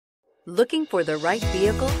Looking for the right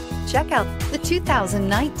vehicle? Check out the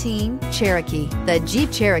 2019 Cherokee. The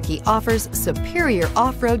Jeep Cherokee offers superior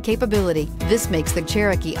off-road capability. This makes the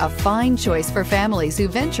Cherokee a fine choice for families who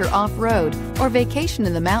venture off-road or vacation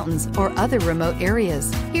in the mountains or other remote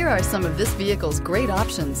areas. Here are some of this vehicle's great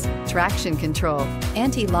options: traction control,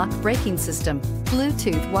 anti-lock braking system,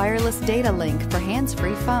 Bluetooth wireless data link for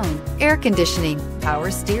hands-free phone, air conditioning,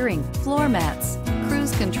 power steering, floor mats,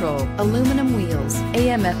 cruise control, aluminum wheels,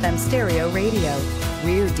 AM/FM stereo radio,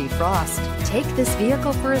 rear defrost. Take this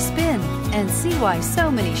vehicle for a spin and see why so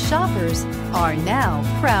many shoppers are now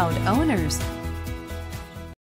proud owners.